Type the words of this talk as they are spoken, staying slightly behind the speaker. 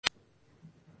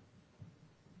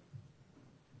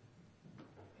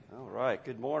All right,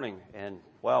 good morning. And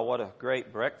wow, what a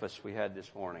great breakfast we had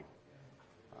this morning.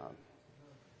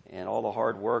 And all the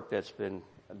hard work that's been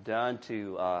done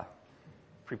to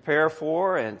prepare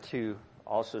for and to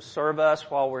also serve us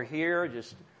while we're here.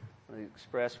 Just want to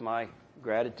express my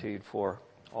gratitude for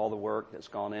all the work that's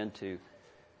gone into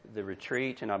the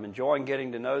retreat. And I'm enjoying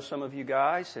getting to know some of you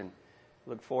guys and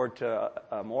look forward to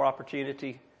more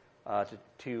opportunity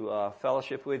to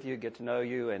fellowship with you, get to know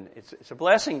you. And it's a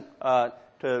blessing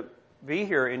to be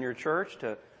here in your church,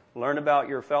 to learn about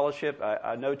your fellowship.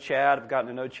 I know Chad. I've gotten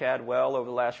to know Chad well over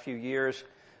the last few years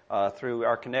through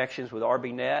our connections with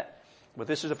RBNet. But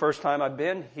this is the first time I've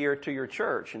been here to your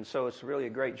church, and so it's really a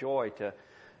great joy to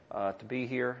be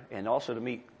here and also to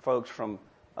meet folks from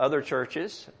other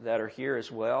churches that are here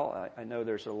as well. I know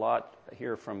there's a lot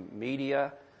here from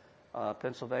Media,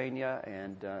 Pennsylvania,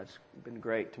 and it's been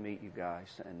great to meet you guys.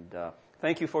 And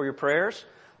thank you for your prayers.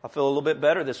 I feel a little bit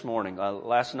better this morning.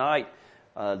 Last night,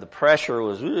 the pressure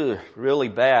was really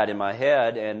bad in my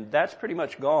head, and that's pretty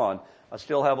much gone. I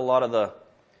still have a lot of the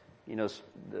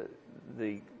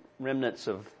remnants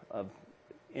of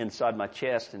inside my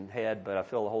chest and head, but I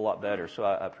feel a whole lot better. So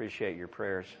I appreciate your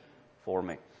prayers for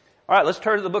me. All right, let's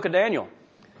turn to the book of Daniel.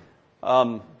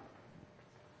 We'll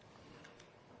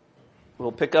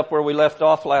pick up where we left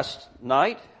off last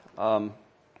night.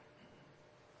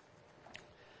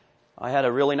 I had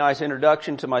a really nice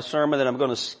introduction to my sermon that I'm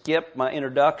going to skip my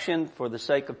introduction for the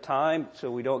sake of time so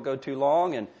we don't go too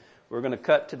long, and we're going to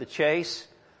cut to the chase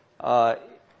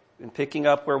in picking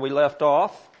up where we left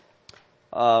off.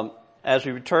 As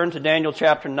we return to Daniel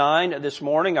chapter 9 this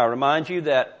morning, I remind you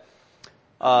that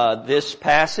this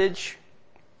passage,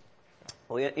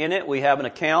 in it we have an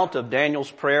account of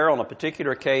Daniel's prayer on a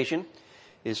particular occasion.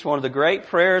 It's one of the great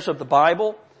prayers of the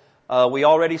Bible. We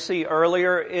already see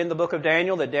earlier in the book of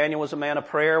Daniel that Daniel was a man of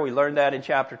prayer. We learned that in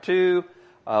chapter 2.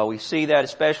 We see that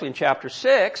especially in chapter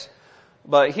 6.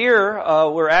 But here,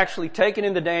 we're actually taken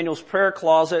into Daniel's prayer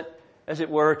closet, as it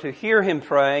were, to hear him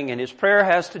praying. And his prayer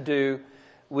has to do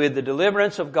with the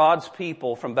deliverance of God's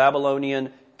people from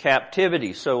Babylonian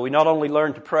captivity. So we not only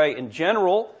learn to pray in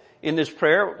general in this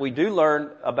prayer, we do learn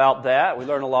about that. We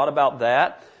learn a lot about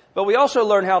that. But we also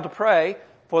learn how to pray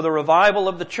for the revival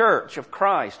of the church of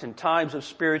Christ in times of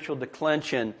spiritual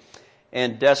declension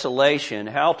and desolation.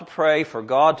 How to pray for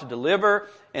God to deliver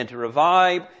and to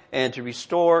revive and to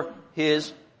restore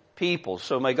His people.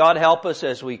 So may God help us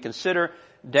as we consider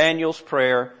Daniel's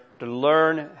prayer to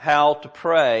learn how to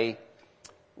pray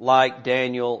like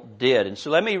Daniel did. And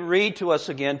so let me read to us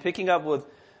again, picking up with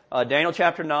Daniel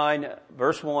chapter 9,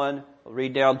 verse 1, I'll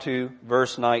read down to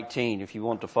verse 19 if you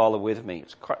want to follow with me.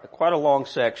 It's quite a long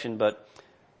section, but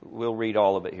we'll read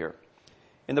all of it here.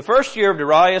 In the first year of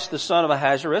Darius, the son of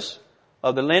Ahasuerus,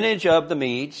 of the lineage of the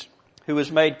Medes, who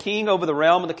was made king over the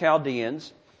realm of the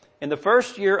Chaldeans, in the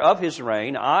first year of his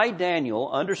reign, I, Daniel,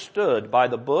 understood by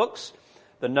the books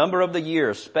the number of the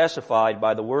years specified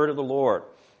by the word of the Lord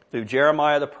through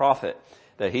Jeremiah the prophet,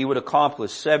 that he would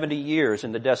accomplish 70 years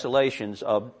in the desolations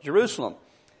of Jerusalem.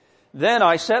 Then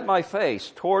I set my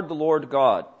face toward the Lord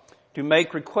God to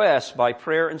make requests by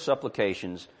prayer and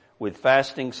supplications with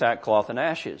fasting, sackcloth, and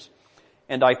ashes.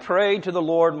 And I prayed to the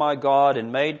Lord my God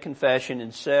and made confession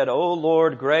and said, O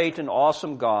Lord, great and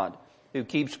awesome God, who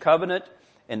keeps covenant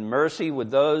and mercy with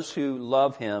those who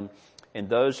love Him and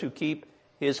those who keep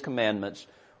His commandments,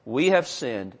 we have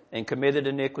sinned and committed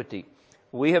iniquity.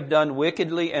 We have done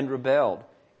wickedly and rebelled,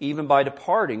 even by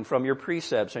departing from your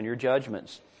precepts and your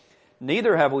judgments.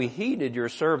 Neither have we heeded your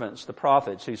servants, the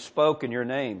prophets, who spoke in your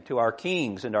name to our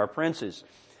kings and our princes,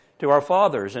 to our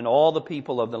fathers and all the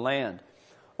people of the land.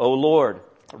 O Lord,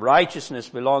 righteousness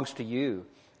belongs to you,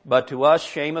 but to us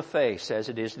shame of face, as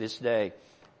it is this day,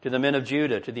 to the men of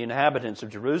Judah, to the inhabitants of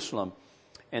Jerusalem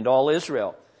and all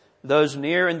Israel, those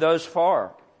near and those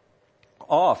far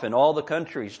off in all the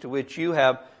countries to which you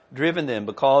have driven them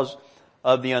because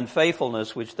of the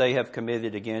unfaithfulness which they have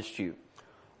committed against you.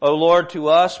 O Lord, to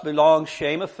us belongs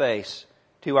shame of face,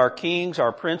 to our kings,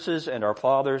 our princes, and our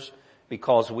fathers,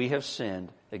 because we have sinned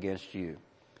against you.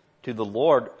 To the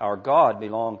Lord our God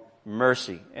belong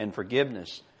mercy and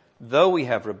forgiveness, though we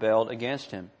have rebelled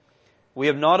against Him. We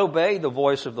have not obeyed the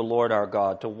voice of the Lord our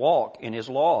God to walk in His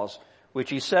laws, which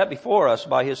He set before us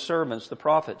by His servants the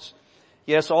prophets.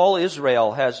 Yes, all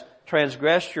Israel has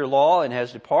transgressed your law and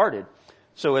has departed,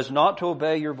 so as not to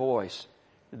obey your voice.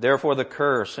 Therefore the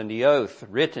curse and the oath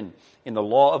written in the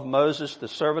law of Moses, the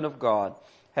servant of God,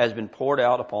 has been poured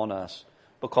out upon us,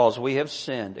 because we have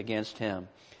sinned against Him.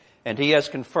 And He has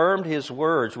confirmed His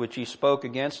words which He spoke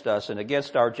against us and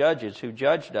against our judges who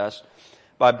judged us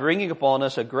by bringing upon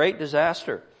us a great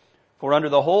disaster. For under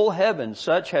the whole heaven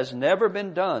such has never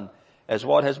been done as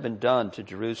what has been done to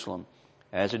Jerusalem.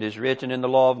 As it is written in the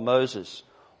law of Moses,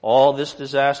 all this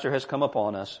disaster has come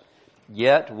upon us,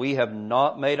 yet we have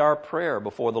not made our prayer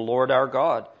before the Lord our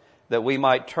God, that we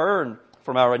might turn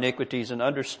from our iniquities and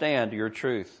understand your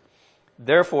truth.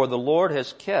 Therefore the Lord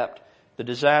has kept the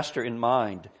disaster in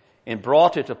mind and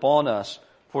brought it upon us.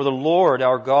 For the Lord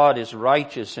our God is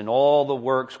righteous in all the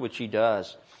works which he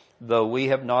does, though we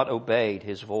have not obeyed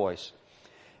his voice.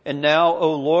 And now,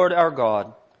 O Lord our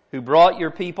God, who brought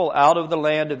your people out of the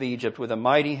land of Egypt with a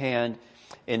mighty hand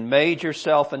and made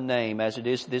yourself a name as it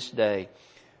is this day,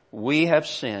 we have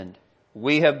sinned,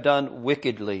 we have done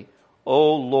wickedly.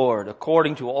 O Lord,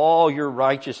 according to all your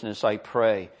righteousness, I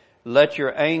pray, let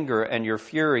your anger and your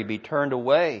fury be turned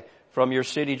away from your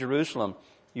city Jerusalem,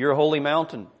 your holy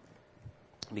mountain,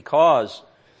 because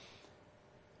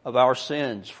of our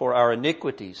sins, for our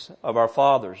iniquities of our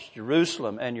fathers.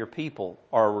 Jerusalem and your people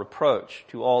are a reproach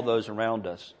to all those around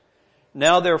us.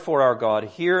 Now therefore, our God,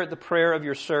 hear the prayer of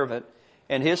your servant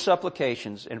and his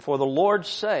supplications, and for the Lord's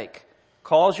sake,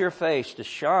 cause your face to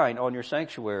shine on your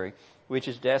sanctuary, which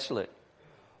is desolate.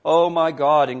 O my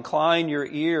God, incline your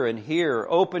ear and hear,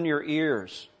 open your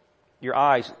ears, your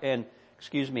eyes, and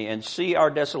see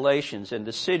our desolations and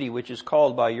the city which is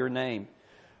called by your name.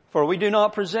 For we do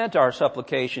not present our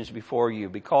supplications before you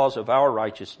because of our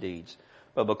righteous deeds,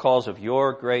 but because of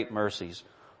your great mercies.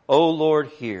 O Lord,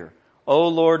 hear. O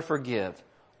Lord, forgive.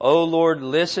 O Lord,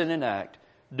 listen and act.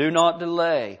 Do not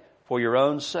delay for your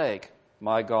own sake,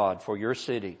 my God, for your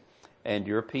city and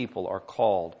your people are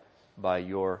called by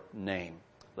your name.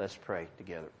 Let's pray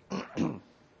together.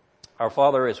 Our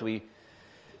Father, as we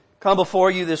come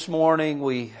before you this morning,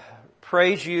 we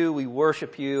praise you, we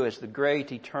worship you as the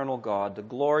great eternal God, the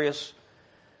glorious,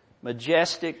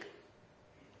 majestic,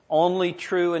 only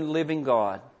true and living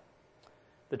God,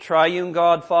 the triune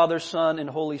God, Father, Son, and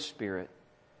Holy Spirit.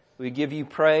 We give you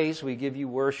praise, we give you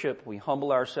worship, we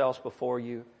humble ourselves before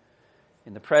you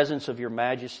in the presence of your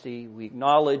majesty. We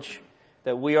acknowledge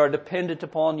that we are dependent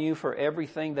upon you for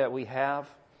everything that we have.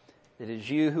 It is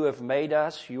you who have made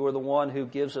us. You are the one who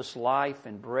gives us life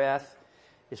and breath.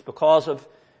 It's because of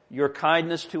your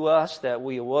kindness to us that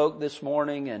we awoke this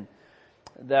morning and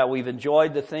that we've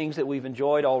enjoyed the things that we've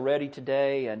enjoyed already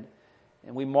today. And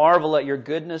we marvel at your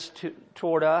goodness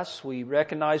toward us. We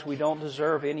recognize we don't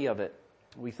deserve any of it.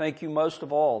 We thank you most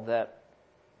of all that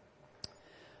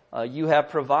you have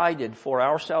provided for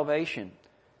our salvation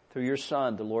through your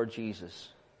Son, the Lord Jesus.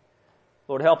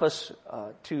 Lord, help us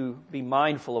to be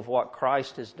mindful of what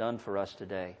Christ has done for us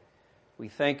today. We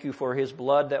thank you for his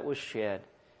blood that was shed,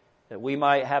 that we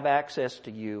might have access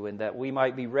to you and that we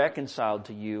might be reconciled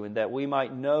to you and that we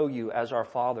might know you as our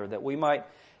Father, that we might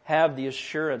have the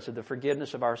assurance of the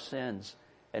forgiveness of our sins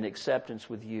and acceptance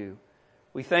with you.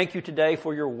 We thank you today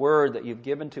for your word that you've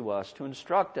given to us to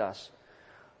instruct us,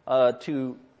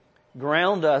 to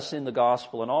ground us in the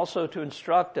gospel, and also to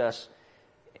instruct us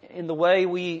in the way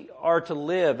we are to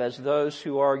live as those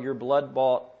who are your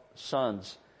blood-bought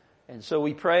sons. And so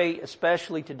we pray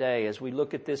especially today as we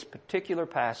look at this particular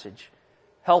passage,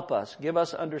 help us, give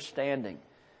us understanding.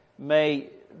 May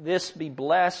this be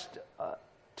blessed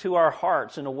to our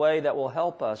hearts in a way that will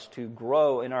help us to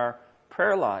grow in our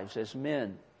prayer lives as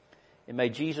men. And may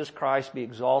Jesus Christ be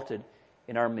exalted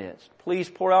in our midst. Please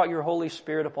pour out your Holy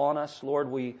Spirit upon us.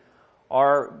 Lord, we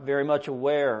are very much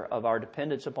aware of our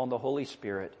dependence upon the Holy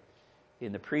Spirit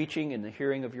in the preaching and the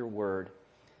hearing of your word.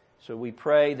 So we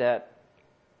pray that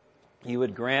you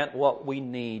would grant what we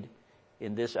need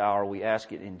in this hour. We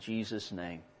ask it in Jesus'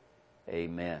 name.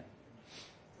 Amen.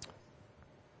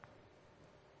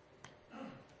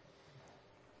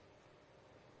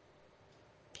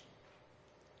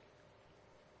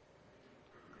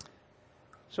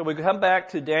 So we come back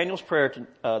to Daniel's prayer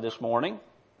this morning.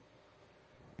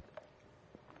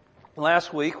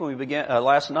 Last week, when we began,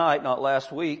 last night, not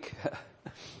last week,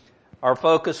 our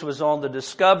focus was on the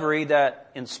discovery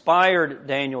that inspired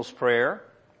Daniel's prayer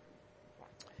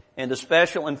and the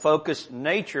special and focused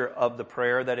nature of the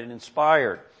prayer that it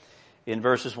inspired in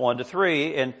verses 1 to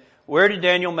 3. And where did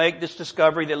Daniel make this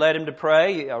discovery that led him to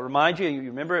pray? I'll remind you, you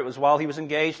remember it was while he was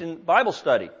engaged in Bible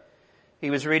study. He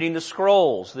was reading the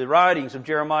scrolls, the writings of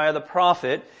Jeremiah the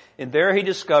prophet, and there he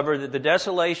discovered that the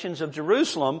desolations of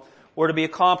Jerusalem were to be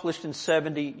accomplished in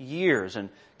 70 years. And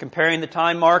comparing the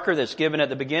time marker that's given at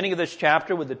the beginning of this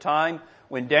chapter with the time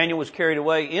when Daniel was carried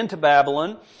away into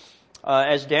Babylon,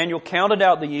 as Daniel counted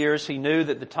out the years, he knew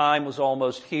that the time was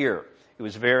almost here. It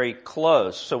was very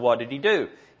close. So what did he do?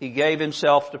 He gave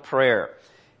himself to prayer.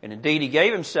 And indeed, he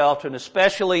gave himself to an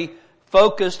especially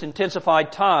focused,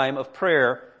 intensified time of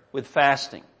prayer with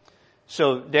fasting.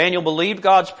 So Daniel believed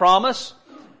God's promise,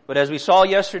 but as we saw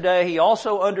yesterday, he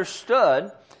also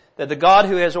understood that God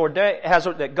has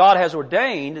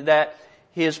ordained that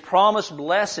his promised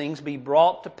blessings be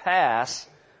brought to pass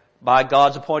by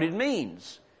God's appointed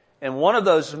means. And one of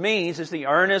those means is the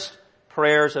earnest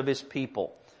prayers of his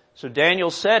people. So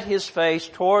Daniel set his face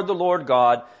toward the Lord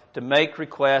God to make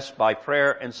requests by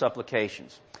prayer and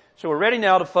supplications. So we're ready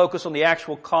now to focus on the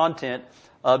actual content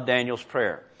of Daniel's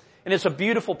prayer. And it's a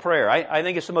beautiful prayer. I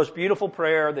think it's the most beautiful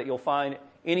prayer that you'll find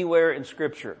anywhere in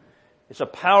Scripture. It's a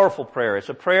powerful prayer. It's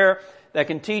a prayer that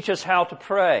can teach us how to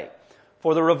pray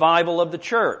for the revival of the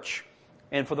church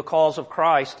and for the cause of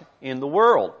Christ in the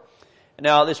world.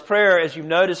 Now, this prayer, as you've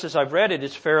noticed as I've read it,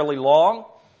 is fairly long.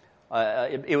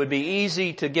 It would be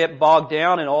easy to get bogged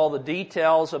down in all the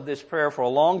details of this prayer for a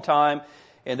long time.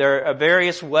 And there are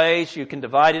various ways you can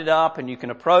divide it up and you can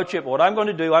approach it. But what I'm going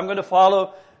to do, I'm going to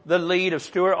follow the lead of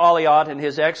Stuart Olliott and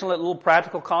his excellent little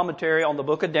practical commentary on the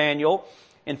book of Daniel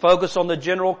and focus on the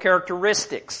general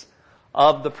characteristics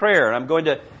of the prayer. And I'm going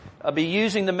to be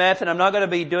using the method. I'm not going to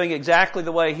be doing exactly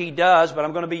the way he does, but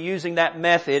I'm going to be using that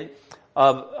method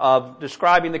of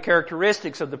describing the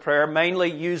characteristics of the prayer, mainly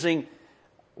using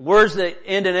words that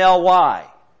end in ly,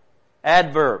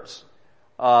 adverbs.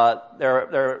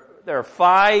 There are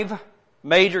 5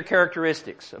 major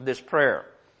characteristics of this prayer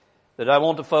that I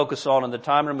want to focus on in the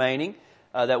time remaining,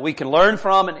 that we can learn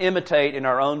from and imitate in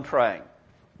our own praying,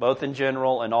 both in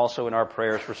general and also in our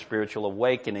prayers for spiritual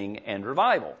awakening and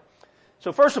revival.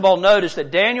 So first of all, notice that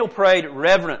Daniel prayed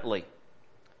reverently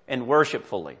and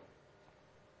worshipfully.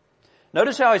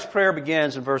 Notice how his prayer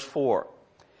begins in verse 4.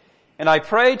 And I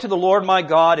prayed to the Lord my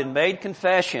God and made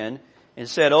confession and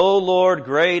said, O Lord,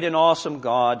 great and awesome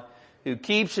God, who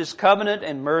keeps his covenant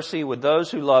and mercy with those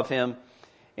who love him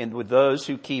and with those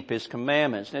who keep his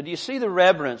commandments. Now, do you see the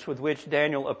reverence with which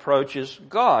Daniel approaches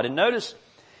God? And notice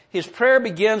his prayer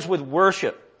begins with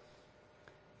worship.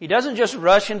 He doesn't just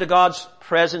rush into God's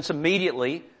presence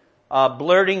immediately,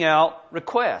 blurting out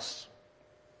requests.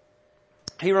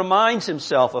 He reminds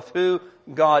himself of who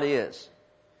God is.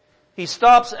 He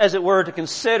stops, as it were, to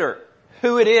consider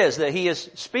who it is that he is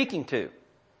speaking to,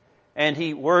 and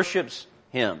he worships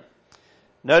him.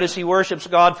 Notice he worships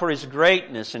God for his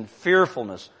greatness and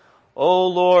fearfulness. O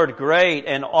Lord, great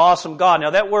and awesome God.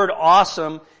 Now that word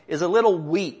awesome is a little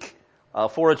weak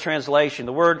for a translation.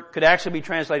 The word could actually be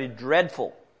translated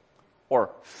dreadful or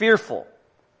fearful.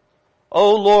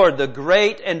 O Lord, the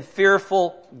great and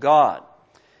fearful God.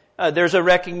 There's a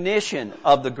recognition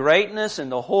of the greatness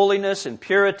and the holiness and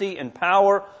purity and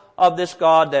power of this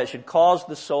God that should cause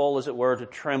the soul, as it were, to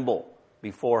tremble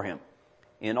before him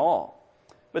in awe.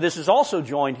 But this is also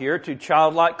joined here to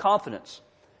childlike confidence,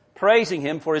 praising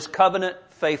him for his covenant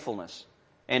faithfulness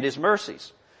and his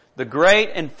mercies. The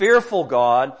great and fearful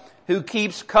God who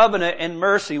keeps covenant and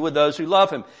mercy with those who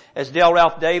love him. As Dale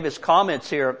Ralph Davis comments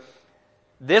here,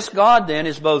 this God then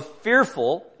is both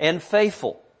fearful and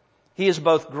faithful. He is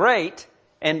both great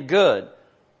and good,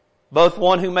 both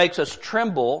one who makes us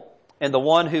tremble and the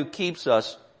one who keeps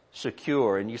us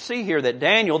secure. And you see here that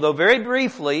Daniel, though very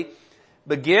briefly,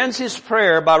 begins his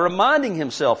prayer by reminding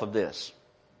himself of this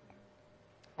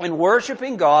and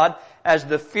worshiping God as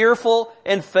the fearful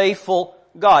and faithful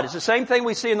God. It's the same thing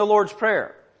we see in the Lord's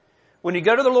Prayer. When you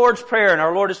go to the Lord's Prayer, and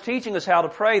our Lord is teaching us how to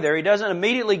pray there, he doesn't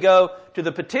immediately go to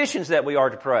the petitions that we are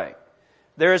to pray.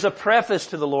 There is a preface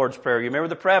to the Lord's Prayer. You remember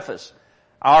the preface?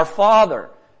 Our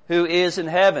Father, who is in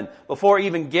heaven. Before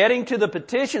even getting to the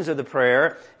petitions of the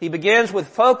prayer, he begins with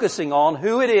focusing on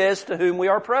who it is to whom we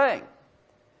are praying.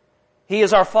 He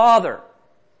is our Father,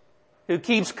 who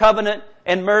keeps covenant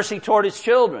and mercy toward his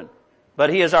children. But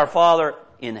he is our Father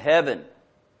in heaven,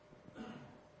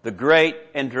 the great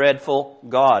and dreadful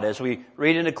God. As we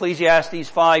read in Ecclesiastes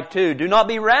 5:2, do not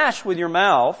be rash with your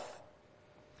mouth,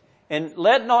 and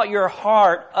let not your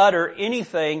heart utter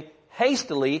anything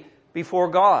hastily before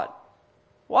God.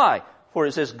 Why? For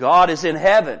it says, God is in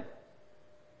heaven,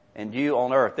 and you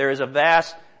on earth. There is a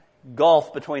vast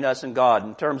gulf between us and God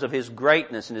in terms of his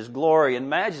greatness and his glory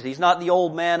and majesty. He's not the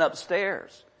old man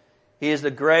upstairs. He is the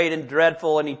great and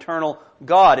dreadful and eternal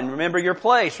God. And remember your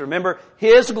place. Remember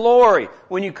his glory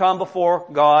when you come before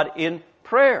God in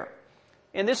prayer.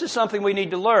 And this is something we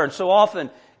need to learn. So often,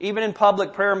 even in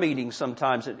public prayer meetings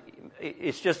sometimes,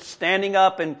 it's just standing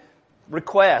up and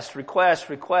request,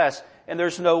 and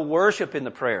there's no worship in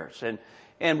the prayers.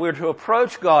 And we're to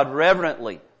approach God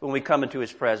reverently when we come into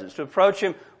his presence, to approach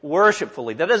him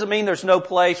worshipfully. That doesn't mean there's no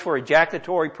place for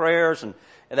ejaculatory prayers, and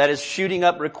that is shooting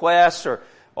up requests,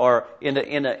 or in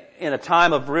a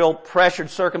time of real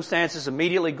pressured circumstances,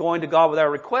 immediately going to God with our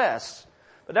requests.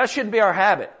 But that shouldn't be our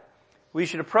habit. We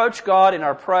should approach God in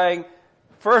our praying,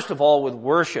 first of all, with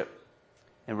worship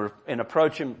and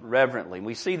approach Him reverently.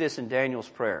 We see this in Daniel's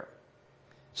prayer.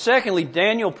 Secondly,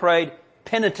 Daniel prayed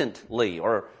penitently,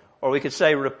 or we could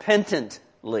say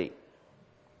repentantly.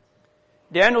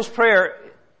 Daniel's prayer,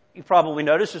 you probably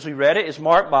noticed as we read it, is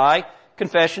marked by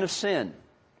confession of sin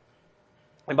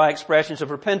and by expressions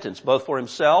of repentance, both for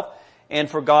himself and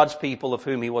for God's people of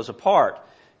whom he was a part.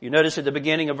 You notice at the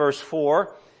beginning of verse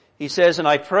 4, he says, "And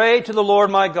I prayed to the Lord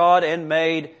my God and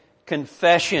made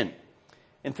confession."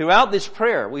 And throughout this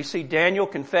prayer, we see Daniel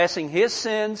confessing his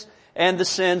sins and the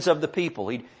sins of the people.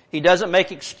 He doesn't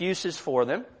make excuses for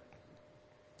them.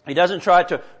 He doesn't try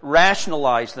to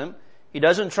rationalize them. He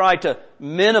doesn't try to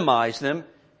minimize them.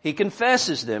 He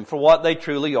confesses them for what they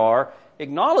truly are,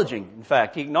 acknowledging. In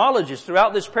fact, he acknowledges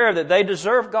throughout this prayer that they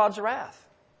deserve God's wrath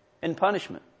and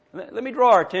punishment. Let me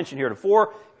draw our attention here to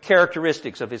 4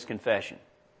 characteristics of his confession.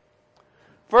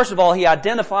 First of all, he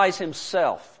identifies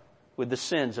himself with the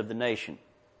sins of the nation.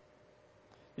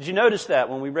 Did you notice that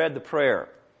when we read the prayer?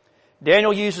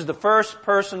 Daniel uses the first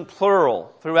person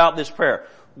plural throughout this prayer.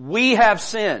 We have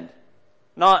sinned,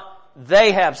 not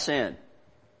they have sinned.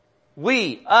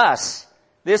 We, us.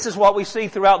 This is what we see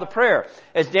throughout the prayer.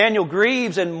 As Daniel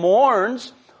grieves and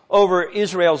mourns over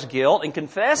Israel's guilt and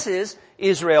confesses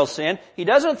Israel's sin, he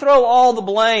doesn't throw all the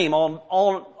blame on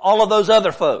all of those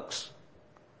other folks.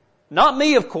 Not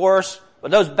me, of course,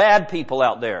 but those bad people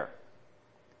out there.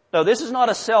 No, this is not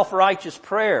a self-righteous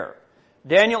prayer.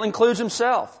 Daniel includes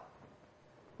himself.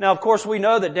 Now, of course, we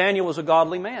know that Daniel was a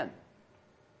godly man.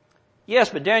 Yes,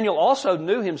 but Daniel also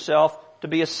knew himself to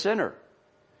be a sinner.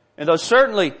 And though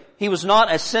certainly he was not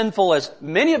as sinful as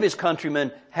many of his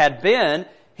countrymen had been,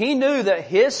 he knew that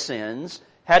his sins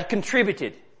had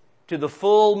contributed to the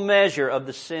full measure of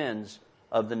the sins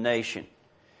of the nation.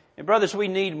 And brothers, we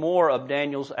need more of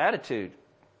Daniel's attitude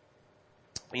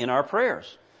in our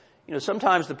prayers. You know,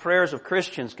 sometimes the prayers of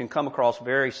Christians can come across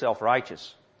very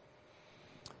self-righteous.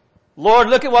 Lord,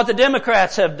 look at what the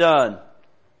Democrats have done,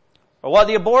 or what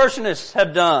the abortionists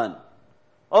have done.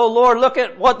 Oh Lord, look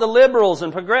at what the liberals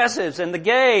and progressives and the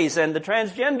gays and the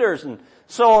transgenders and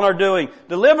so on are doing.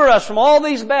 Deliver us from all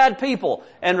these bad people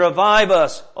and revive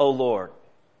us, oh Lord.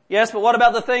 Yes, but what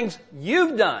about the things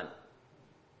you've done?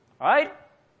 Right?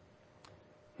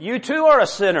 You too are a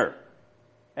sinner,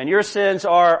 and your sins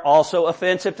are also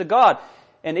offensive to God.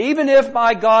 And even if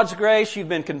by God's grace you've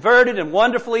been converted and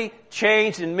wonderfully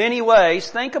changed in many ways,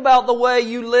 think about the way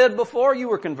you lived before you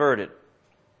were converted.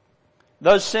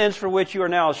 Those sins for which you are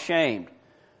now ashamed.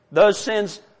 Those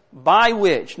sins by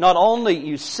which not only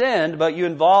you sinned, but you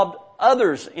involved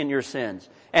others in your sins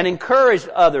and encouraged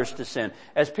others to sin.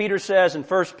 As Peter says in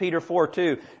 1 Peter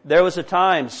 4:2, there was a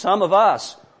time some of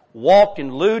us walked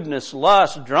in lewdness,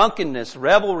 lust, drunkenness,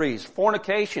 revelries,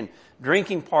 fornication,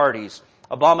 drinking parties,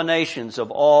 abominations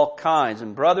of all kinds.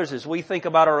 And brothers, as we think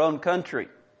about our own country,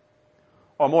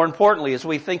 or more importantly, as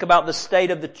we think about the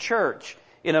state of the church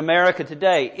in America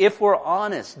today, if we're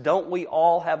honest, don't we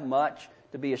all have much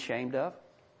to be ashamed of?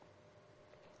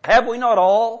 Have we not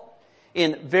all,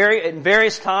 in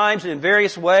various times and in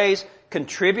various ways,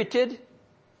 contributed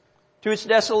to its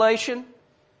desolation,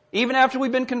 even after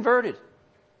we've been converted?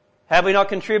 Have we not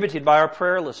contributed by our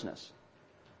prayerlessness,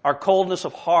 our coldness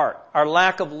of heart, our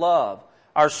lack of love,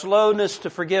 our slowness to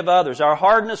forgive others, our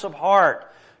hardness of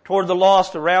heart toward the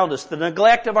lost around us, the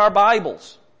neglect of our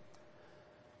Bibles,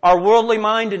 our worldly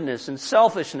mindedness and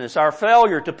selfishness, our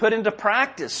failure to put into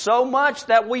practice so much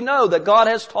that we know that God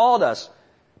has taught us,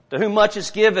 to whom much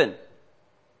is given,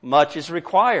 much is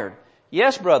required.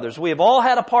 Yes, brothers, we have all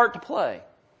had a part to play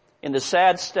in the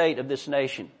sad state of this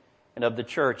nation and of the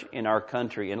church in our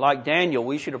country. And like Daniel,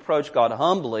 we should approach God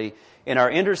humbly in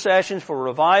our intercessions for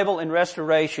revival and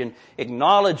restoration,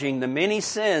 acknowledging the many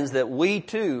sins that we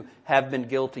too have been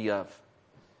guilty of.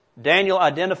 Daniel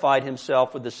identified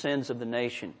himself with the sins of the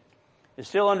nation. It's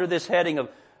still under this heading of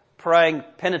praying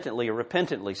penitently or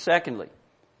repentantly. Secondly,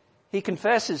 he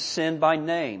confesses sin by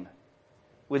name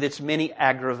with its many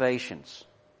aggravations.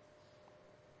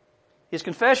 His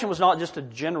confession was not just a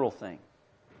general thing.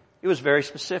 It was very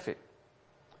specific.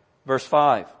 Verse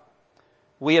 5,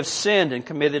 we have sinned and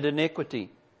committed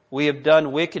iniquity. We have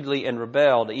done wickedly and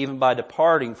rebelled, even by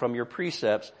departing from your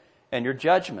precepts and your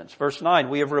judgments. Verse 9,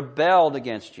 we have rebelled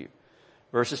against you.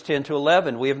 Verses 10 to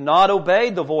 11, we have not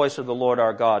obeyed the voice of the Lord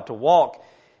our God to walk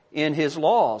in His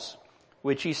laws,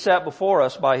 which He set before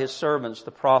us by His servants,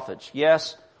 the prophets.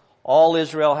 Yes, all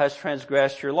Israel has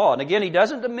transgressed your law. And again, he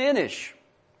doesn't diminish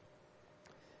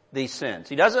these sins.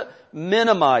 He doesn't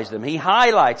minimize them. He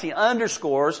highlights, he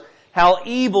underscores how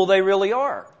evil they really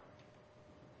are.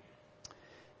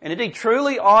 And indeed,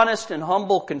 truly honest and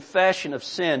humble confession of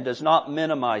sin does not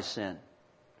minimize sin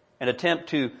and attempt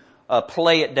to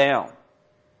play it down.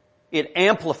 It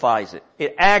amplifies it.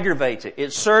 It aggravates it.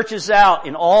 It searches out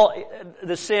in all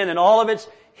the sin in all of its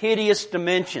hideous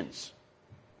dimensions.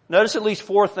 Notice at least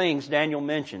 4 things Daniel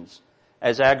mentions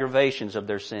as aggravations of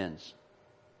their sins.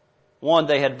 1,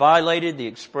 they had violated the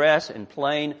express and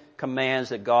plain commands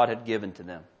that God had given to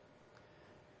them.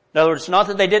 In other words, it's not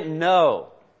that they didn't know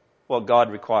what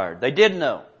God required. They did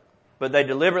know, but they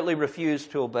deliberately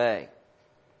refused to obey.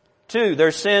 2,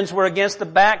 their sins were against the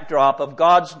backdrop of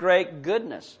God's great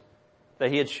goodness that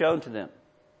He had shown to them.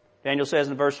 Daniel says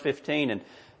in verse 15, "And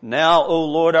now, O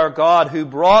Lord our God, who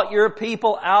brought your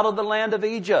people out of the land of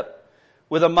Egypt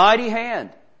with a mighty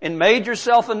hand and made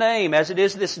yourself a name as it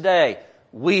is this day,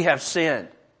 we have sinned.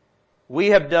 We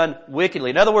have done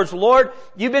wickedly." In other words, Lord,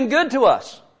 you've been good to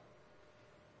us.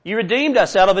 You redeemed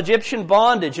us out of Egyptian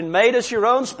bondage and made us your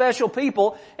own special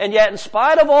people, and yet in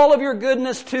spite of all of your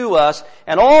goodness to us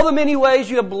and all the many ways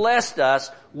you have blessed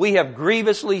us, we have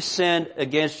grievously sinned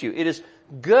against you. It is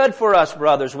good for us,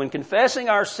 brothers, when confessing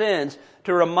our sins,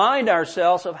 to remind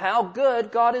ourselves of how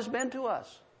good God has been to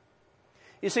us.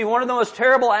 You see, one of the most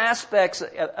terrible aspects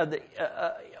of the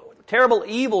terrible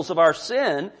evils of our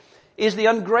sin is the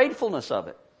ungratefulness of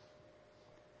it.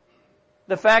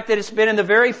 The fact that it's been in the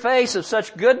very face of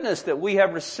such goodness that we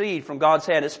have received from God's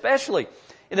hand, especially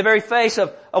in the very face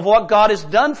of what God has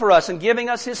done for us in giving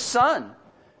us His Son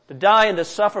to die and to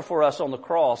suffer for us on the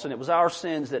cross. And it was our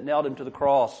sins that nailed Him to the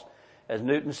cross. As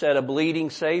Newton said, "A bleeding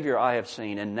Savior I have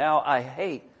seen, and now I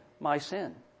hate my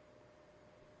sin."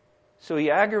 So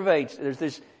he aggravates, there's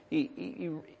this,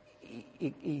 he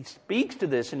speaks to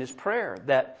this in his prayer,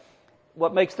 that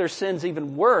what makes their sins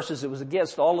even worse is it was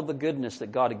against all of the goodness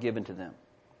that God had given to them.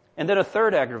 And then a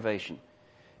third aggravation.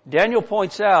 Daniel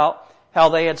points out how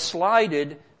they had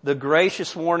slighted the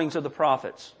gracious warnings of the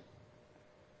prophets.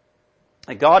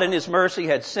 And God in His mercy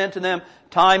had sent to them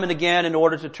time and again in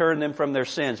order to turn them from their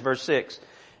sins. Verse 6,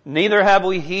 "Neither have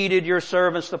we heeded your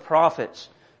servants the prophets,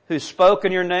 who spoke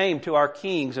in your name to our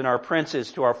kings and our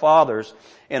princes, to our fathers,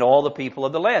 and all the people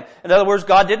of the land." In other words,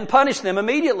 God didn't punish them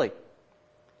immediately.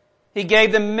 He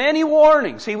gave them many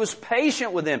warnings. He was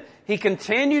patient with them. He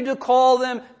continued to call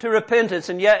them to repentance,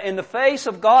 and yet in the face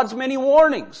of God's many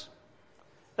warnings,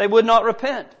 they would not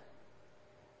repent.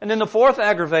 And then the fourth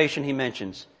aggravation he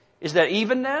mentions is that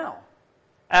even now,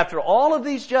 after all of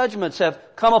these judgments have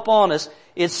come upon us,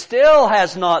 it still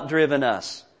has not driven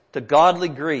us to godly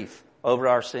grief over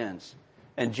our sins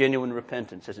and genuine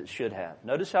repentance as it should have.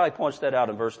 Notice how he points that out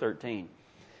in verse 13.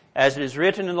 "As it is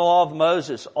written in the law of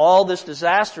Moses, all this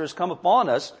disaster has come upon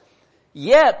us,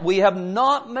 yet we have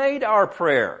not made our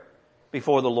prayer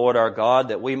before the Lord our God,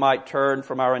 that we might turn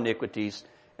from our iniquities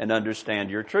and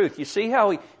understand your truth." You see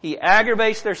how he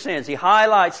aggravates their sins. He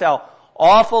highlights how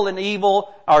awful and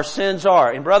evil our sins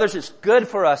are. And brothers, it's good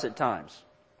for us at times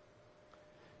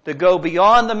to go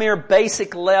beyond the mere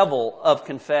basic level of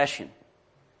confession,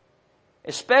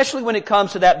 especially when it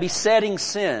comes to that besetting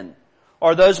sin,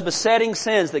 or those besetting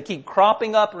sins that keep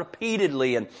cropping up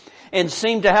repeatedly and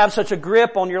seem to have such a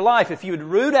grip on your life. If you would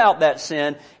root out that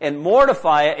sin and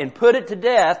mortify it and put it to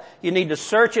death, you need to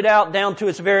search it out down to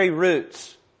its very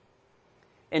roots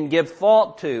and give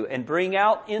thought to and bring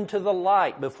out into the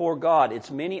light before God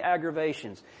its many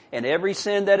aggravations and every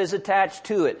sin that is attached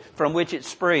to it from which it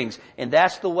springs. And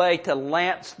that's the way to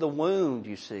lance the wound,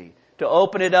 you see, to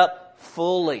open it up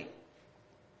fully,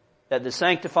 that the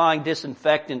sanctifying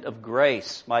disinfectant of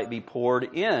grace might be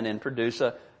poured in and produce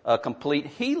a complete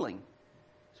healing.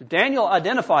 So Daniel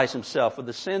identifies himself with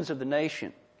the sins of the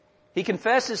nation. He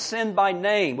confesses sin by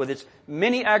name with its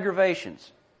many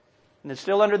aggravations. And it's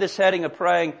still under this heading of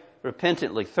praying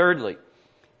repentantly. Thirdly,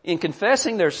 in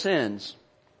confessing their sins,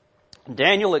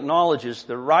 Daniel acknowledges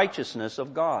the righteousness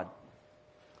of God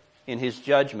in His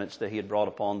judgments that He had brought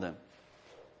upon them.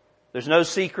 There's no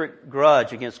secret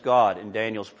grudge against God in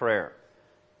Daniel's prayer.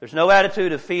 There's no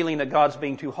attitude of feeling that God's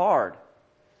being too hard,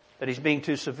 that He's being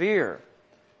too severe.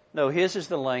 No, his is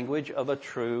the language of a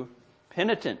true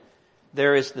penitent.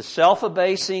 There is the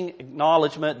self-abasing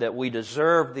acknowledgement that we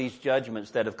deserve these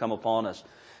judgments that have come upon us.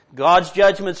 God's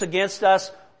judgments against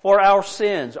us for our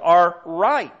sins are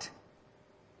right.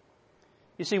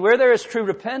 You see, where there is true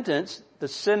repentance, the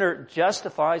sinner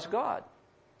justifies God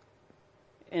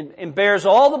and bears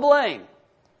all the blame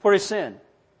for his sin.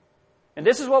 And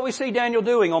this is what we see Daniel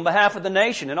doing on behalf of the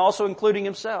nation and also including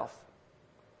himself.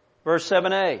 Verse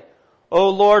 7a, "O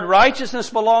Lord, righteousness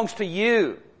belongs to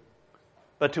you,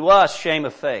 but to us shame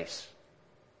of face."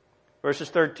 Verses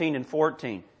 13 and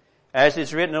 14, As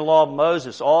it's written in the law of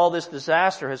Moses, all this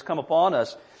disaster has come upon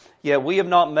us, yet we have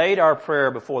not made our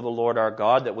prayer before the Lord our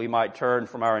God that we might turn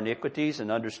from our iniquities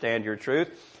and understand your truth.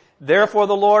 Therefore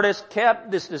the Lord has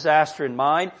kept this disaster in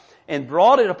mind and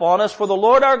brought it upon us, for the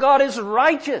Lord our God is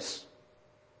righteous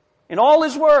in all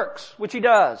His works, which He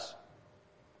does,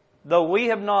 though we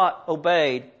have not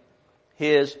obeyed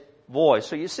His voice.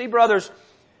 So you see, brothers,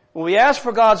 when we ask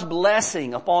for God's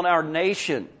blessing upon our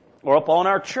nation or upon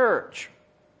our church,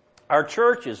 our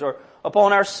churches, or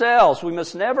upon ourselves, we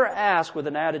must never ask with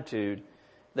an attitude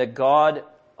that God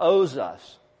owes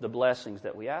us the blessings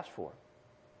that we ask for.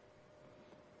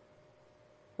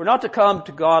 We're not to come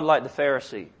to God like the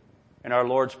Pharisee in our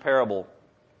Lord's parable,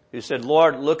 who said,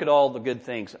 Lord, look at all the good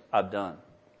things I've done.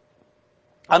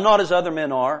 I'm not as other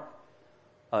men are.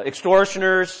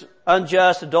 Extortioners,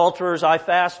 unjust, adulterers, I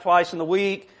fast twice in the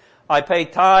week. I pay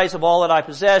tithes of all that I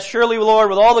possess. Surely, Lord,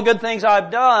 with all the good things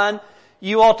I've done,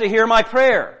 you ought to hear my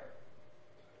prayer.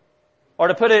 Or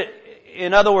to put it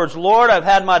in other words, Lord, I've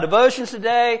had my devotions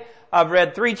today. I've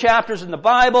read 3 chapters in the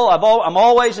Bible. I'm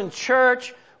always in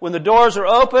church. When the doors are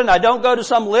open, I don't go to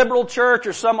some liberal church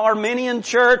or some Arminian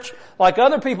church like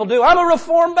other people do. I'm a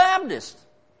Reformed Baptist.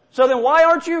 So then why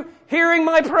aren't you hearing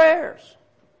my prayers?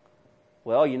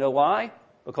 Well, you know why?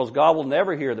 Because God will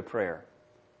never hear the prayer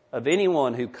of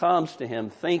anyone who comes to Him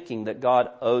thinking that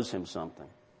God owes him something.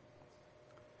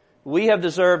 We have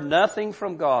deserved nothing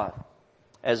from God.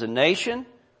 As a nation,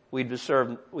 we've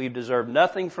deserved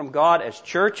nothing from God as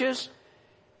churches,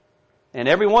 and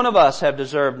every one of us have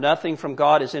deserved nothing from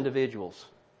God as individuals,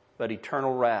 but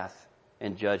eternal wrath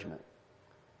and judgment.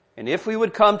 And if we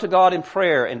would come to God in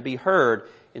prayer and be heard,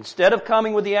 instead of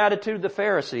coming with the attitude of the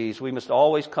Pharisees, we must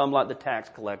always come like the tax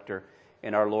collector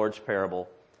in our Lord's parable,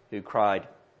 who cried,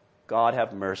 God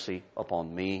have mercy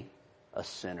upon me, a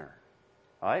sinner.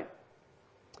 All right?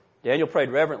 Daniel prayed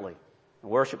reverently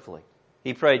and worshipfully.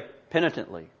 He prayed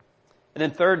penitently. And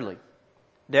then thirdly,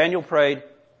 Daniel prayed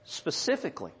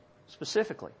specifically.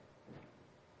 Specifically.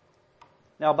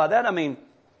 Now by that I mean,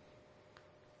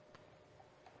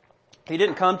 he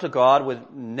didn't come to God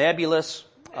with nebulous,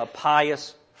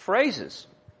 pious phrases.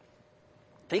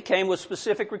 He came with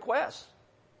specific requests.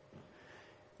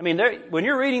 I mean, when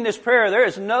you're reading this prayer, there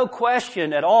is no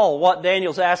question at all what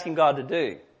Daniel's asking God to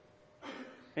do.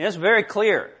 And it's very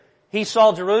clear. He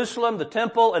saw Jerusalem, the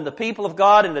temple, and the people of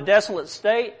God in a desolate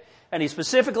state, and he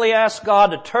specifically asked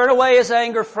God to turn away His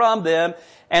anger from them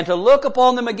and to look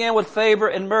upon them again with favor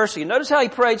and mercy. And notice how he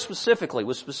prayed specifically,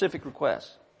 with specific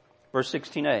requests. Verse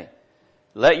 16a,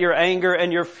 let your anger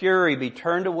and your fury be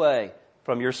turned away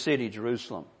from your city,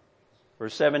 Jerusalem.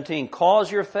 Verse 17,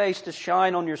 cause your face to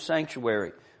shine on your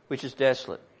sanctuary, which is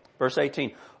desolate. Verse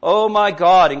 18, O my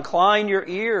God, incline your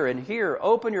ear and hear.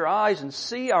 Open your eyes and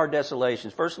see our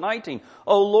desolations. Verse 19,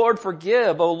 O Lord,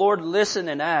 forgive. O Lord, listen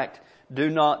and act. Do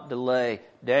not delay.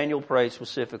 Daniel prayed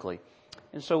specifically.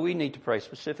 And so we need to pray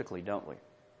specifically, don't we?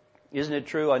 Isn't it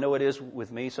true? I know it is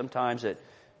with me sometimes that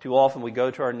too often we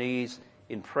go to our knees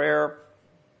in prayer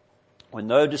with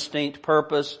no distinct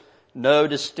purpose, no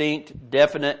distinct,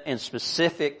 definite, and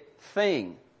specific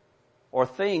thing or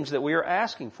things that we are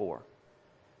asking for.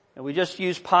 And we just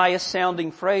use pious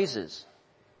sounding phrases.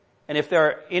 And if there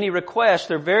are any requests,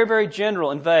 they're very, very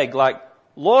general and vague, like,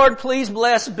 Lord, please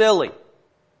bless Billy.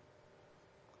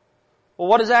 Well,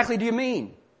 what exactly do you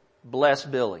mean, bless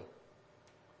Billy?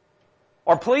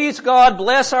 Or please, God,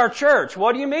 bless our church.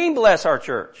 What do you mean, bless our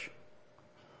church?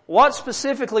 What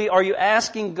specifically are you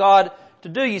asking God to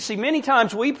do? You see, many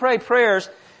times we pray prayers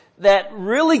that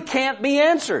really can't be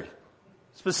answered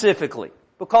specifically,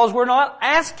 because we're not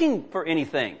asking for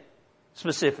anything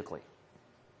specifically.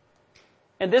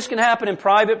 And this can happen in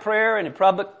private prayer and in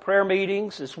public prayer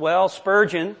meetings as well.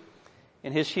 Spurgeon,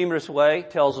 in his humorous way,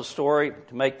 tells a story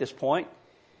to make this point.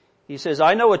 He says,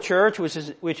 I know a church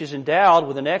which is endowed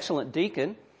with an excellent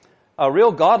deacon, a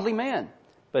real godly man,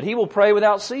 but he will pray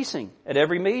without ceasing at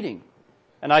every meeting.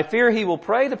 And I fear he will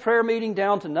pray the prayer meeting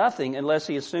down to nothing unless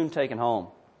he is soon taken home.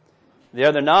 The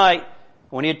other night,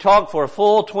 when he had talked for a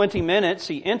full 20 minutes,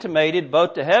 he intimated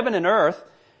both to heaven and earth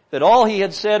that all he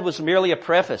had said was merely a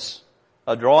preface,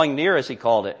 a drawing near as he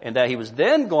called it, and that he was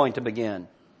then going to begin.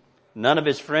 None of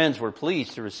his friends were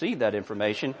pleased to receive that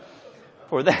information,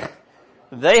 for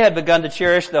they had begun to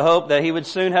cherish the hope that he would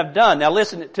soon have done. Now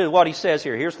listen to what he says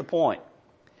here. Here's the point.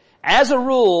 As a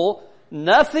rule,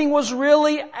 nothing was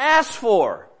really asked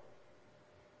for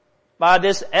by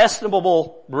this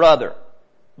estimable brother,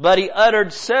 but he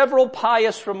uttered several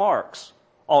pious remarks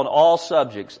on all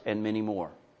subjects and many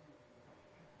more.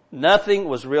 Nothing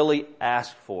was really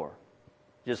asked for,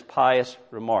 just pious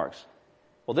remarks.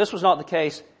 Well, this was not the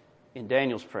case in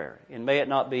Daniel's prayer. And may it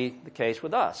not be the case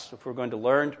with us if we're going to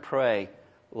learn to pray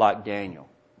like Daniel.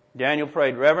 Daniel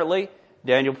prayed reverently.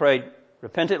 Daniel prayed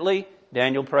repentantly.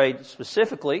 Daniel prayed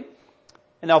specifically.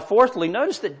 And now fourthly,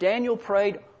 notice that Daniel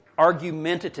prayed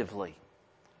argumentatively.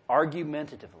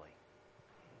 Argumentatively.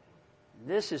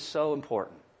 This is so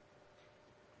important.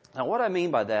 Now what I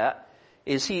mean by that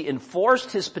is he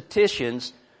enforced his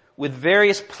petitions with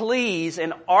various pleas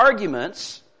and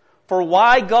arguments for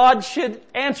why God should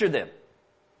answer them.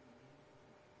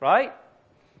 Right?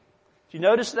 Did you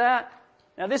notice that?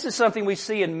 Now this is something we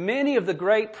see in many of the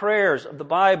great prayers of the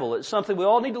Bible. It's something we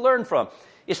all need to learn from.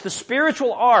 It's the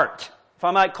spiritual art, if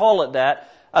I might call it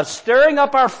that, of stirring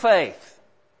up our faith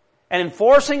and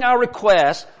enforcing our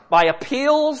requests by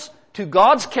appeals to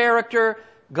God's character,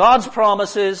 God's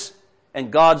promises, and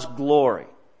God's glory.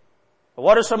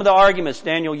 What are some of the arguments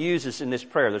Daniel uses in this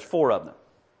prayer? There's 4 of them.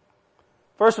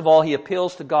 First of all, he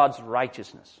appeals to God's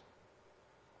righteousness.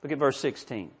 Look at verse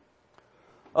 16.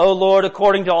 O Lord,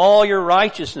 according to all your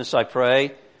righteousness, I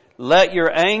pray, let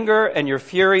your anger and your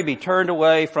fury be turned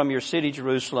away from your city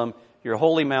Jerusalem, your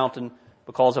holy mountain,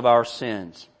 because of our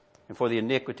sins and for the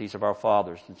iniquities of our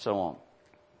fathers, and so on.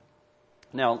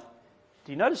 Now,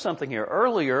 do you notice something here?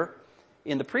 Earlier,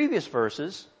 in the previous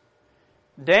verses,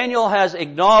 Daniel has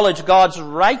acknowledged God's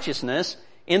righteousness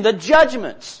in the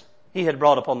judgments he had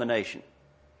brought upon the nation.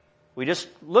 We just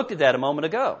looked at that a moment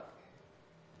ago.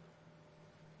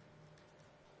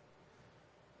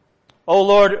 O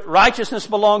Lord, righteousness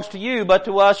belongs to you, but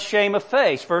to us shame of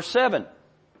face. Verse 7.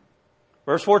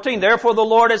 Verse 14, therefore the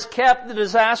Lord has kept the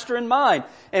disaster in mind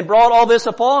and brought all this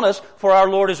upon us, for our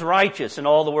Lord is righteous in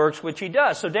all the works which he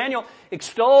does. So Daniel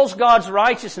extols God's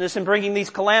righteousness in bringing these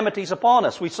calamities upon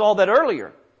us. We saw that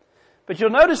earlier. But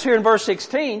you'll notice here in verse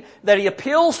 16 that he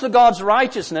appeals to God's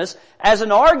righteousness as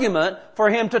an argument for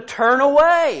him to turn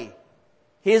away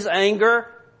his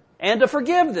anger and to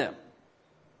forgive them.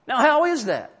 Now how is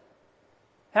that?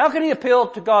 How can he appeal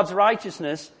to God's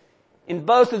righteousness in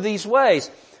both of these ways?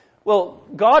 Well,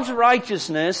 God's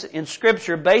righteousness in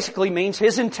Scripture basically means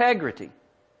His integrity.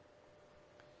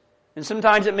 And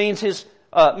sometimes it means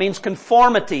means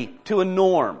conformity to a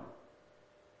norm.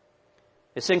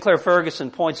 As Sinclair Ferguson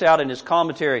points out in his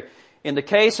commentary, in the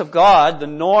case of God, the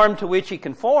norm to which He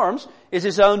conforms is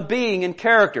His own being and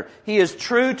character. He is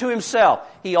true to Himself.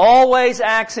 He always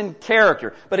acts in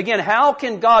character. But again, how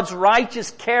can God's righteous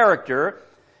character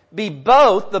be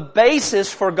both the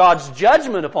basis for God's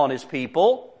judgment upon His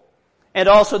people and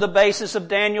also the basis of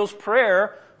Daniel's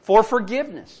prayer for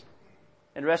forgiveness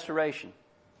and restoration?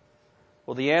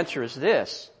 Well, the answer is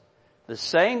this. The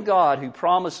same God who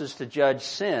promises to judge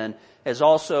sin has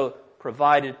also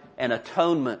provided an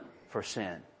atonement for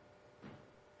sin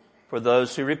for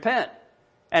those who repent.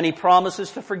 And He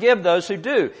promises to forgive those who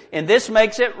do. And this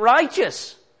makes it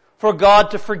righteous for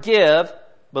God to forgive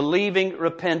believing,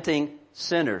 repenting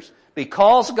sinners.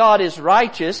 Because God is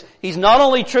righteous, He's not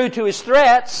only true to His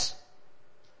threats,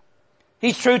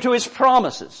 He's true to His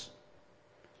promises.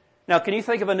 Now, can you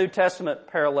think of a New Testament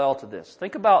parallel to this?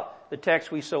 Think about the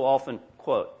text we so often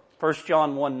quote. 1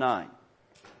 John 1:9.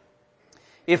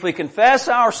 If we confess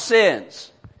our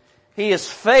sins, He is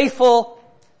faithful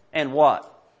and what?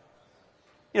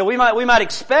 You know, we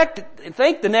might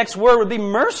think the next word would be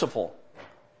merciful.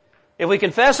 If we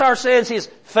confess our sins, He is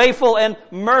faithful and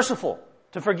merciful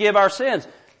to forgive our sins.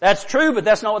 That's true, but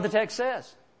that's not what the text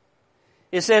says.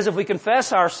 It says if we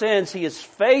confess our sins, He is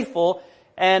faithful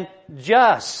and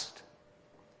just.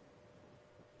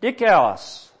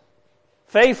 Dikaios.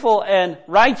 Faithful and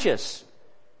righteous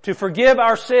to forgive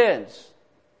our sins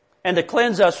and to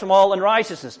cleanse us from all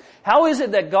unrighteousness. How is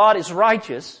it that God is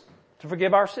righteous to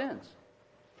forgive our sins?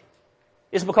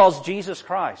 It's because Jesus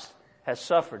Christ has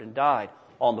suffered and died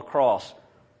on the cross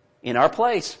in our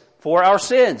place for our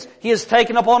sins. He has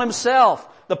taken upon Himself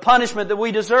the punishment that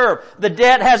we deserve. The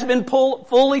debt has been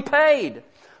fully paid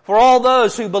for all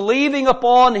those who, believing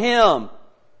upon Him,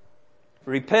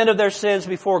 repent of their sins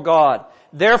before God.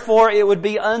 Therefore, it would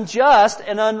be unjust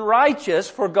and unrighteous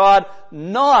for God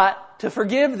not to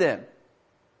forgive them.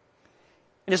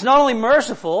 And it's not only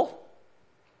merciful,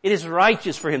 it is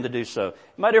righteous for Him to do so.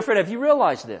 My dear friend, have you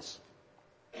realized this?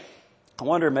 I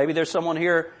wonder, maybe there's someone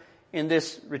here in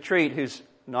this retreat who's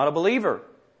not a believer,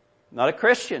 not a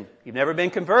Christian. You've never been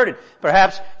converted.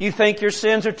 Perhaps you think your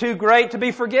sins are too great to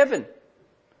be forgiven.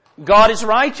 God is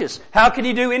righteous. How can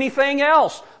He do anything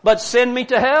else but send me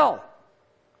to hell?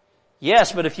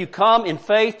 Yes, but if you come in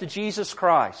faith to Jesus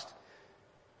Christ,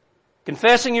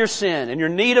 confessing your sin and your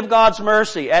need of God's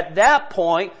mercy, at that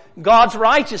point, God's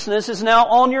righteousness is now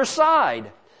on your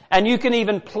side. And you can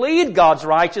even plead God's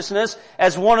righteousness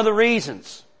as one of the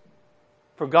reasons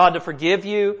for God to forgive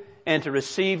you and to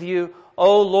receive you.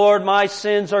 O Lord, my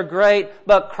sins are great,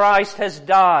 but Christ has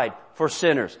died for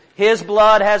sinners. His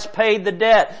blood has paid the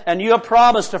debt, and you have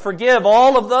promised to forgive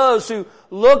all of those who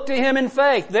look to Him in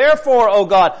faith. Therefore, O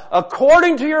God,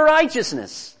 according to your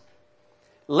righteousness,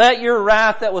 let your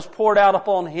wrath that was poured out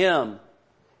upon Him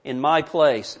in my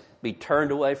place be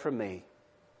turned away from me,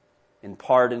 and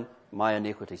pardon my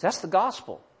iniquities. That's the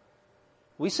gospel.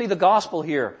 We see the gospel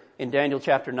here in Daniel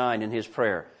chapter 9 in his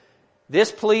prayer.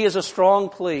 This plea is a strong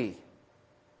plea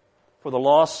for the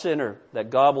lost sinner that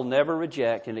God will never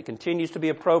reject, and it continues to be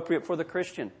appropriate for the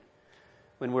Christian.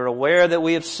 When we're aware that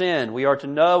we have sinned, we are to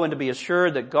know and to be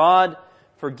assured that God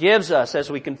forgives us as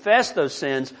we confess those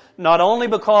sins, not only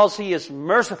because He is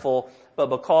merciful, but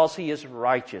because He is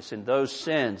righteous, and those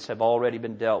sins have already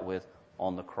been dealt with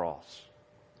on the cross.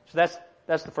 So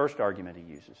that's the first argument he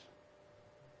uses.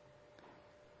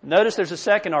 Notice there's a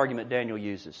second argument Daniel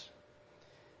uses.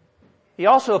 He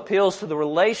also appeals to the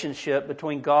relationship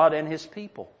between God and His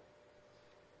people.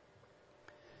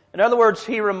 In other words,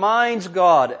 he reminds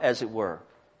God, as it were.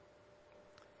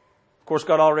 Of course,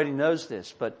 God already knows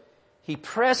this, but he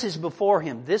presses before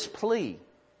Him this plea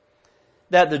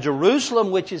that the Jerusalem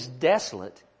which is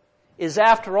desolate is,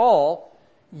 after all,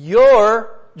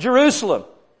 your Jerusalem,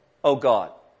 O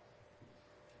God.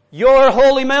 Your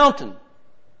holy mountain.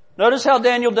 Notice how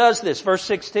Daniel does this, verse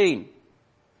 16.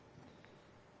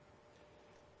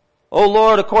 O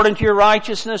Lord, according to your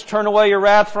righteousness, turn away your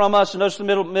wrath from us. And notice the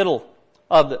middle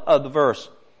of the verse.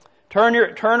 Turn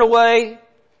away,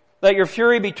 let your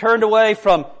fury be turned away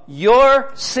from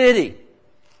your city.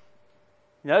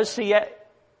 Notice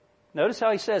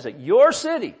how he says it. Your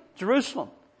city, Jerusalem.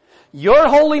 Your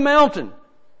holy mountain,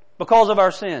 because of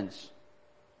our sins.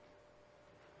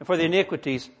 And for the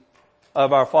iniquities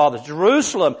of our fathers.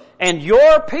 Jerusalem and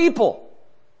your people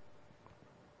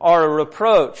are a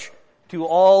reproach to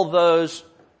all those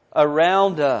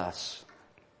around us.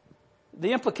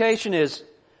 The implication is,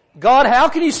 God, how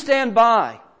can you stand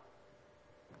by?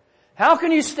 How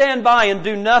can you stand by and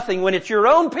do nothing when it's your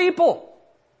own people?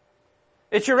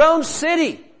 It's your own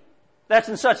city that's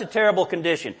in such a terrible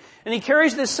condition. And he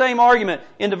carries this same argument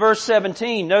into verse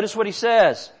 17. Notice what he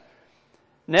says.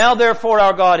 Now therefore,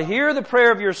 our God, hear the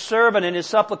prayer of your servant and his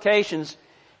supplications,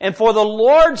 and for the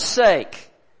Lord's sake,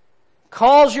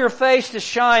 cause your face to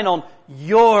shine on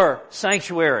your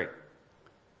sanctuary,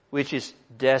 which is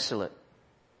desolate.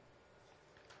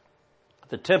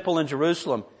 The temple in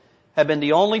Jerusalem had been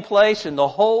the only place in the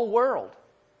whole world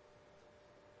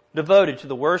devoted to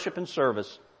the worship and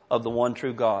service of the one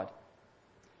true God.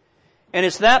 And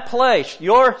it's that place,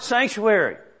 your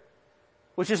sanctuary,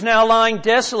 which is now lying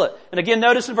desolate. And again,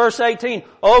 notice in verse 18,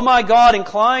 O my God,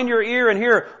 incline your ear and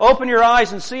hear, open your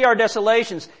eyes and see our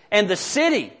desolations, and the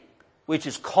city which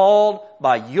is called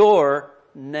by your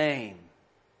name.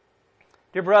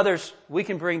 Dear brothers, we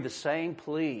can bring the same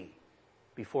plea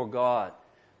before God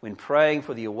when praying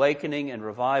for the awakening and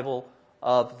revival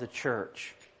of the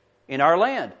church in our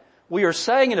land. We are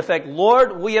saying, in effect,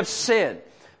 Lord, we have sinned.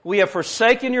 We have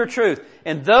forsaken your truth.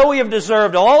 And though we have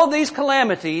deserved all of these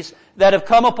calamities that have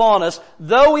come upon us,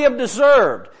 though we have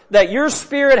deserved that your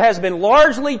Spirit has been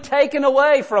largely taken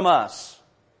away from us,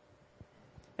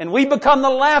 and we become the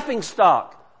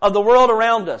laughingstock of the world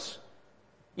around us,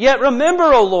 yet remember,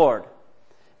 O Lord,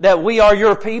 that we are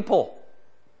your people.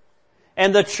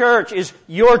 And the church is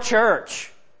your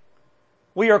church.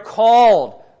 We are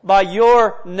called by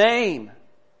your name.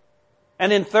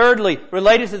 And then thirdly,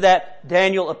 related to that,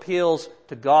 Daniel appeals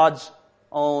to God's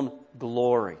own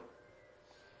glory.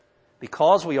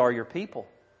 Because we are your people.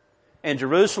 And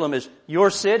Jerusalem is your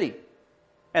city.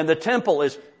 And the temple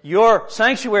is your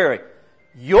sanctuary.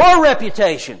 Your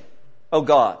reputation, O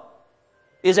God,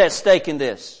 is at stake in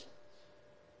this.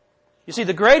 You see,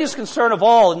 the greatest concern of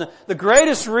all, and the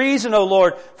greatest reason, O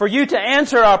Lord, for you to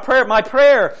answer my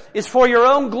prayer is for your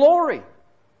own glory.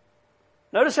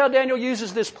 Notice how Daniel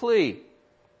uses this plea.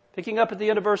 Picking up at the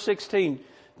end of verse 16,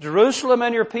 Jerusalem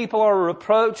and your people are a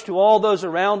reproach to all those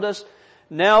around us.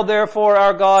 Now therefore,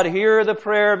 our God, hear the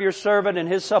prayer of your servant and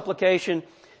his supplication,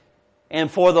 and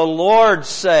for the Lord's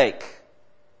sake,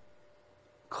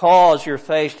 cause your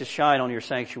face to shine on your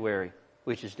sanctuary,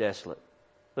 which is desolate.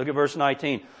 Look at verse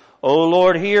 19. O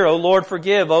Lord, hear. O Lord,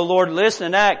 forgive. O Lord, listen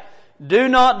and act. Do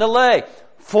not delay.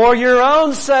 For your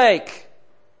own sake,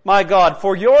 my God,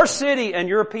 for your city and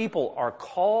your people are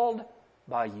called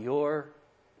by your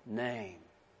name.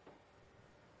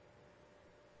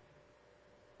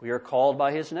 We are called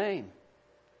by His name.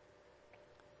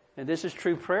 And this is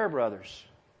true prayer, brothers.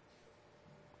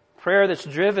 prayer that's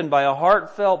driven by a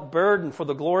heartfelt burden for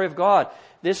the glory of God.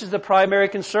 This is the primary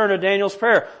concern of Daniel's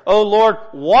prayer. O Lord,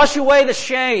 wash away the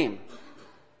shame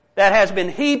that has been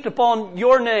heaped upon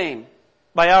your name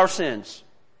by our sins.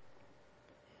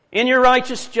 In your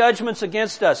righteous judgments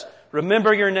against us,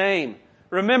 remember your name.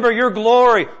 Remember your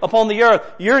glory upon the earth,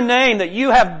 your name that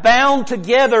you have bound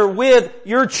together with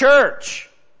your church.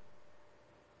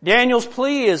 Daniel's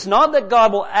plea is not that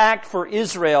God will act for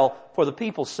Israel for the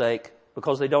people's sake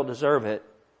because they don't deserve it.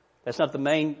 That's not the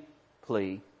main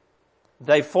plea.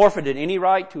 They forfeited any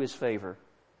right to His favor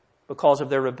because of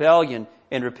their rebellion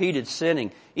and repeated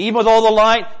sinning. Even with all the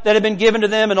light that had been given to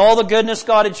them and all the goodness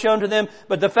God had shown to them,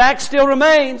 but the fact still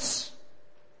remains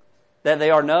that they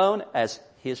are known as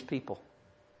His people,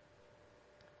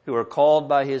 who are called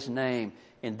by His name.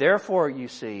 And therefore, you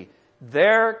see,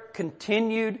 their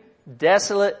continued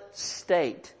desolate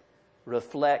state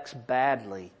reflects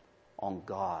badly on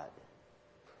God.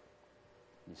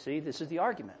 You see, this is the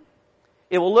argument.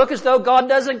 It will look as though God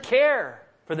doesn't care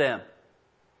for them,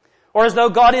 or as though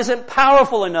God isn't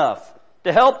powerful enough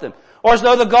to help them, or as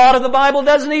though the God of the Bible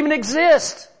doesn't even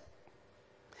exist,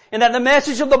 and that the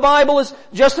message of the Bible is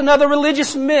just another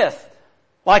religious myth,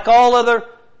 like all other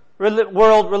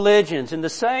world religions. And the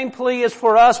same plea is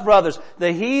for us, brothers,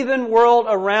 the heathen world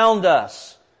around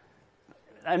us.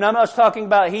 And I'm not talking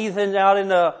about heathens out in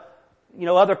the,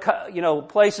 other,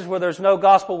 places where there's no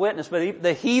gospel witness, but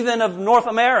the heathen of North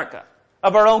America,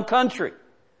 of our own country.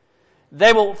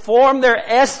 They will form their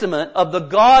estimate of the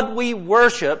God we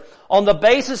worship on the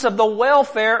basis of the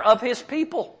welfare of His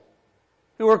people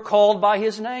who are called by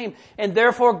His name. And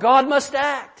therefore God must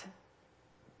act.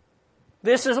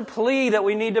 This is a plea that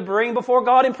we need to bring before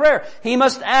God in prayer. He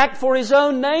must act for His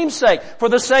own name's sake, for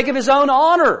the sake of His own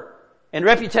honor and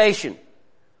reputation,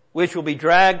 which will be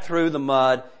dragged through the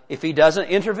mud if He doesn't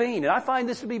intervene. And I find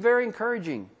this to be very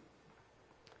encouraging.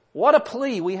 What a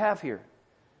plea we have here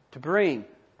to bring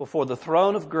before the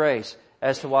throne of grace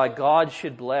as to why God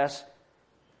should bless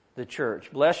the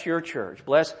church. Bless your church.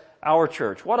 Bless our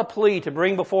church. What a plea to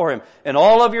bring before Him in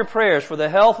all of your prayers for the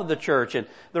health of the church and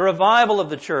the revival of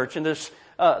the church and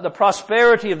the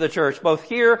prosperity of the church, both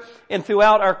here and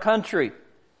throughout our country,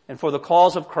 and for the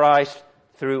cause of Christ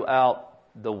throughout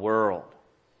the world.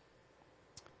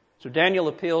 So Daniel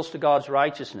appeals to God's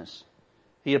righteousness.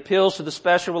 He appeals to the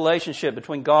special relationship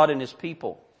between God and His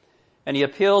people. And he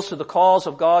appeals to the cause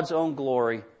of God's own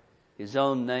glory, His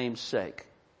own name's sake.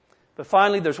 But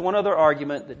finally, there's one other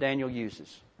argument that Daniel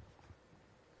uses.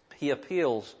 He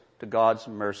appeals to God's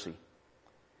mercy.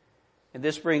 And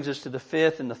this brings us to the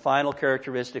fifth and the final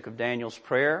characteristic of Daniel's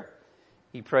prayer.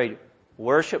 He prayed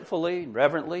worshipfully,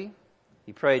 reverently.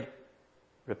 He prayed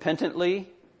repentantly,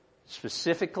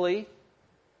 specifically,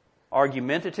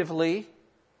 argumentatively.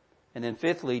 And then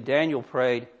fifthly, Daniel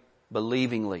prayed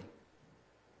believingly.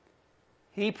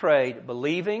 He prayed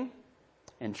believing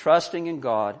and trusting in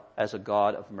God as a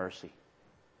God of mercy.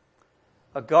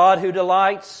 A God who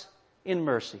delights in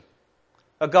mercy.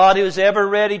 A God who is ever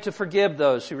ready to forgive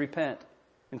those who repent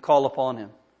and call upon Him.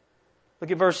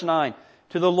 Look at verse 9.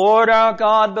 To the Lord our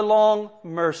God belong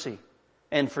mercy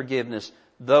and forgiveness,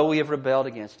 though we have rebelled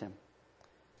against Him.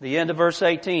 The end of verse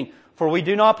 18. For we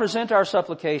do not present our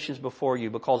supplications before you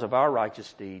because of our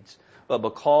righteous deeds, but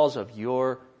because of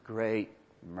your great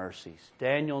mercies.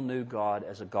 Daniel knew God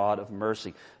as a God of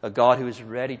mercy, a God who is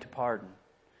ready to pardon,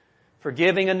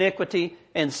 forgiving iniquity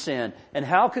and sin. And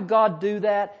how could God do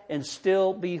that and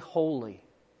still be holy?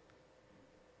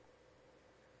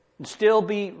 And still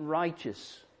be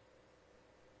righteous?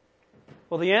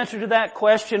 Well, the answer to that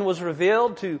question was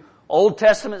revealed to Old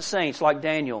Testament saints like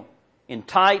Daniel in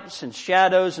types and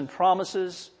shadows and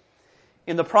promises,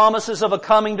 in the promises of a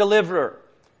coming deliverer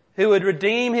who would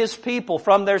redeem His people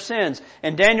from their sins.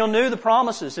 And Daniel knew the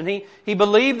promises, and he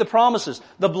believed the promises.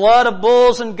 The blood of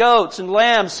bulls and goats and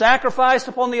lambs sacrificed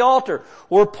upon the altar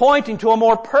were pointing to a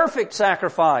more perfect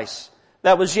sacrifice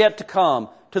that was yet to come,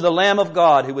 to the Lamb of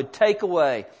God who would take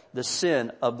away the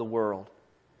sin of the world.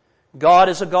 God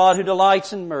is a God who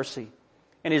delights in mercy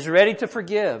and is ready to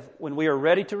forgive when we are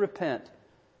ready to repent,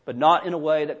 but not in a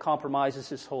way that compromises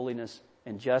His holiness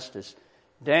and justice.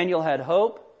 Daniel had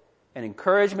hope and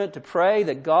encouragement to pray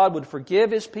that God would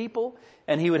forgive His people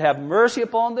and He would have mercy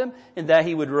upon them and that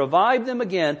He would revive them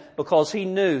again, because he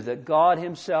knew that God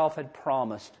Himself had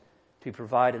promised to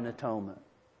provide an atonement.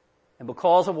 And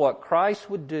because of what Christ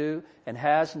would do and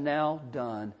has now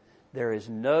done, there is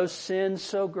no sin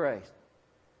so great.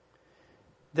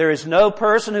 There is no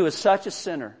person who is such a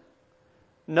sinner.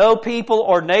 No people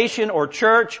or nation or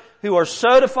church who are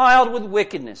so defiled with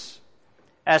wickedness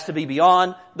as to be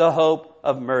beyond the hope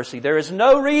of mercy. There is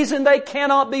no reason they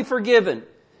cannot be forgiven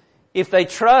if they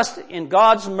trust in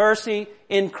God's mercy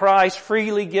in Christ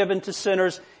freely given to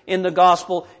sinners in the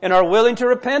gospel and are willing to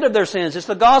repent of their sins. It's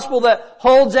the gospel that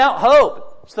holds out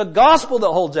hope. It's the gospel that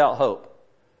holds out hope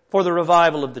for the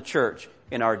revival of the church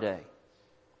in our day.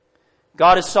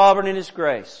 God is sovereign in His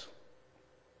grace.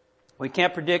 We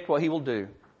can't predict what He will do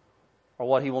or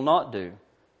what He will not do,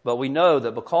 but we know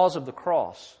that because of the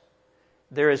cross,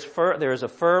 there is a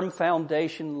firm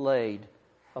foundation laid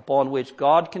upon which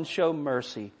God can show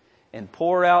mercy and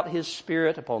pour out His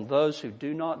Spirit upon those who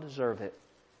do not deserve it,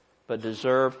 but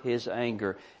deserve His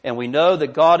anger. And we know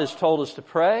that God has told us to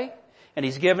pray, and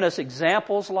He's given us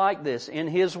examples like this in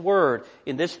His Word,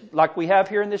 in this, like we have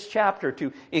here in this chapter,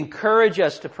 to encourage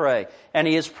us to pray. And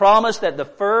He has promised that the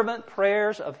fervent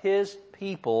prayers of His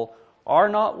people are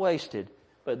not wasted,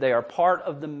 but they are part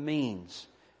of the means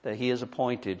that He has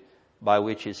appointed by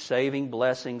which His saving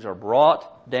blessings are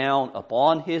brought down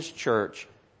upon His church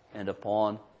and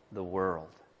upon the world.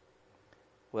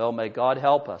 Well, may God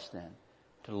help us then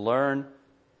to learn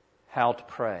how to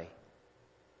pray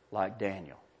like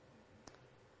Daniel.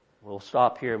 We'll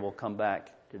stop here and we'll come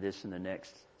back to this in the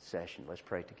next session. Let's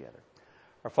pray together.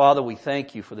 Our Father, we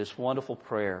thank You for this wonderful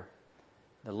prayer.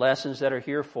 The lessons that are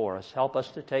here for us, help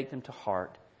us to take them to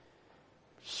heart.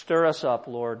 Stir us up,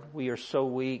 Lord. We are so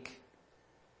weak.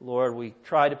 Lord, we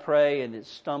try to pray and it's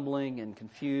stumbling and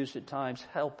confused at times.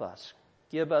 Help us.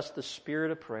 Give us the spirit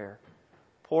of prayer.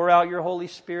 Pour out Your Holy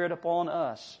Spirit upon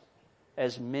us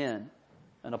as men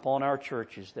and upon our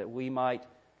churches, that we might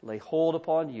lay hold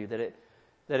upon You, that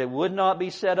it would not be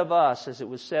said of us, as it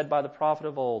was said by the prophet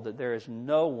of old, that there is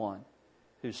no one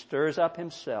who stirs up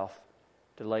himself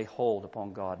to lay hold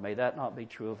upon God. May that not be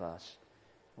true of us.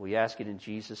 We ask it in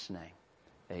Jesus' name.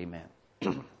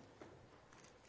 Amen.